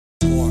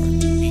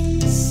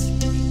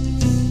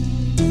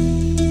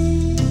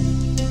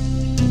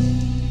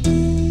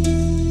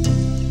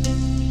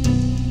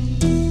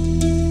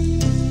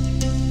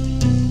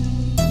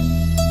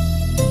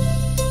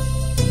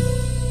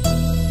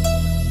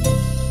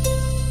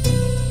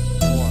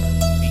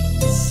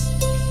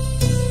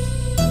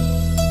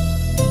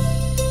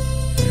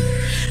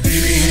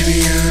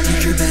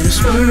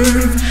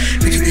swerve.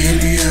 Bitch, you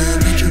hit me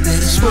up, bitch, you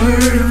better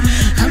swerve.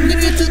 I'm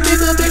gonna get this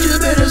paper, bitch, you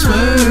better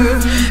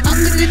swerve. I'm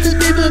gonna get this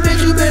paper,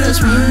 bitch, you better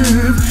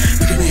swerve.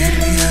 Bitch, you hit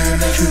me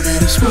up, bitch, you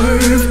better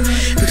swerve.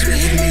 Bitch, you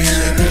hit me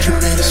up, bitch, you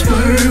better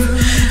swerve.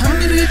 I'm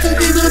gonna get this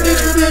paper,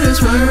 bitch, you better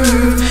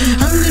swerve.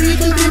 I'm gonna get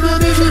this paper,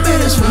 bitch, you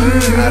better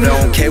swerve. I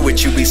don't care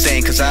what you be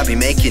saying, cause I be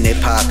making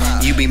it pop.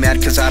 You be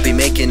mad cause I be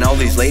making all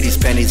these ladies'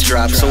 pennies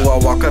drop. So I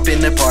walk up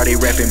in the party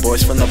rapping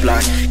Boyz From The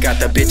Block. Got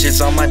the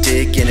bitches on my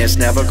dick and it's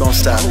never gonna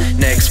stop.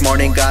 Next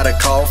morning got a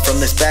call from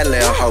this bad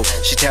little hoe.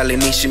 She telling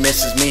me she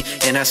misses me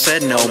and I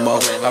said no more.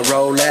 I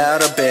roll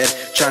out of bed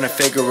trying to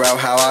figure out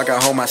how I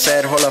got home. I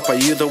said, hold up, are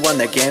you the one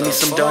that gave me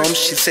some domes?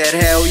 She said,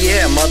 hell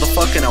yeah,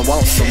 motherfucking I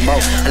want some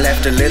more. I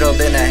left a little,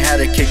 then I had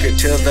to kick her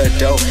to the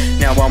door.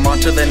 Now I'm on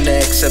to the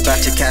next,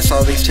 about to cash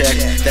all these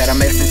checks that I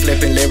made from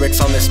flipping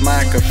lyrics on this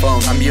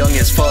microphone. I'm young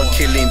as fuck,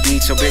 killing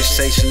beats, so bitch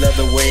say she love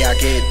the way I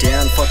get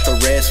down. Fuck the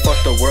rest, fuck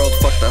the world,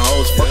 fuck the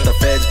hoes, fuck the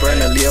feds, burn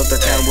the Leo, the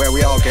town where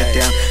we all get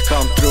down.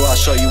 Come through, I'll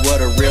show you what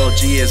a real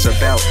G is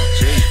about.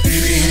 Bitch,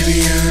 you hit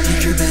me up,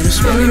 bitch, you better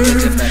swerve.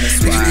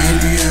 Bitch, you hit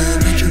me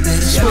up, bitch, you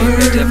better swerve. I'm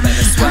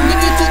gonna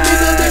get this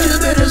paper, bitch, you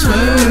better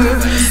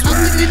swerve. I'm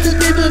gonna get this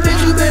paper,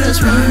 bitch, you better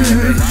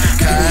swerve.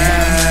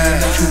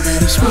 Bitch, you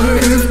better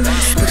swerve.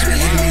 Bitch, you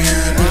hit me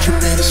up, bitch, you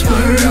better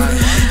swerve.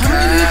 I'm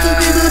gonna get this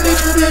paper,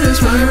 bitch, you better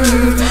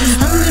swerve.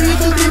 I'm gonna get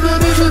this paper,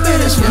 bitch, you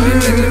better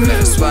swerve.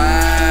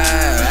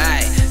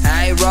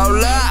 Hey, roll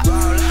up.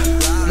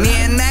 Me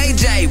and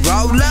AyJay,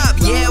 roll up.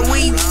 Yeah,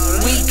 we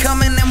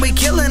coming and we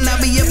killing. I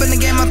be up in the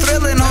game, I'm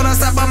thrilling. Hold on,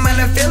 stop, I'm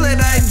gonna feel it.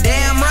 I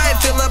damn right,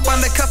 fill up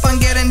on the cup, I'm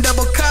getting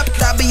double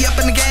cupped. I be up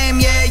in the game,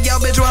 yeah, yo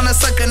bitch wanna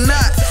suck a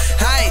nut.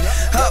 Hey,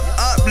 up,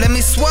 let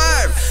me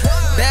swerve.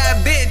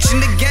 Bad bitch in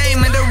the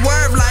game, and the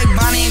word like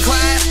Bonnie and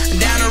Clyde.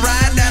 Down the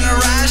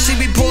ride, she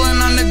be pulling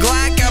on the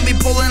Glock, I be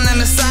pulling on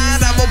the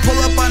side. I will pull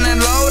up on that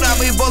load, I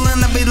be pulling,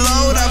 I be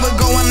load. I will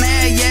go in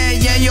there,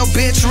 yeah, yo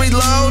bitch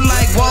reload.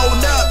 Like,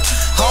 hold up,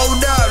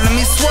 let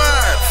me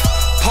swerve.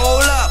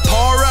 Hold up,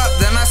 pour up,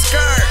 then I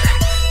skirt.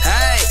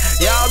 Hey,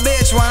 y'all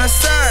bitch wanna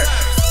stir.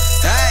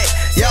 Hey,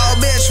 y'all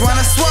bitch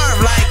wanna swerve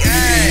like,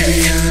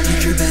 hey.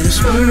 Bitch, you better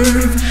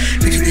swerve.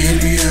 Bitch, you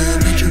hit me up,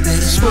 bitch, you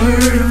better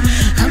swerve.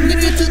 I'm gonna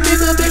get this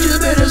paper, bitch, you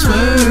better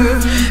swerve.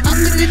 I'm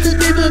gonna get this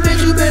paper,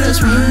 bitch, you better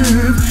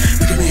swerve.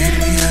 Bitch, you hit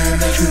me up,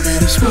 bitch, you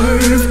better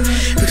swerve.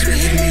 Bitch, you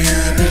hit me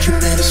up, bitch, you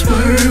better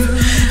swerve.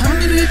 I'm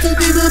gonna get this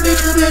paper,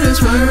 bitch, you better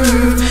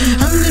swerve.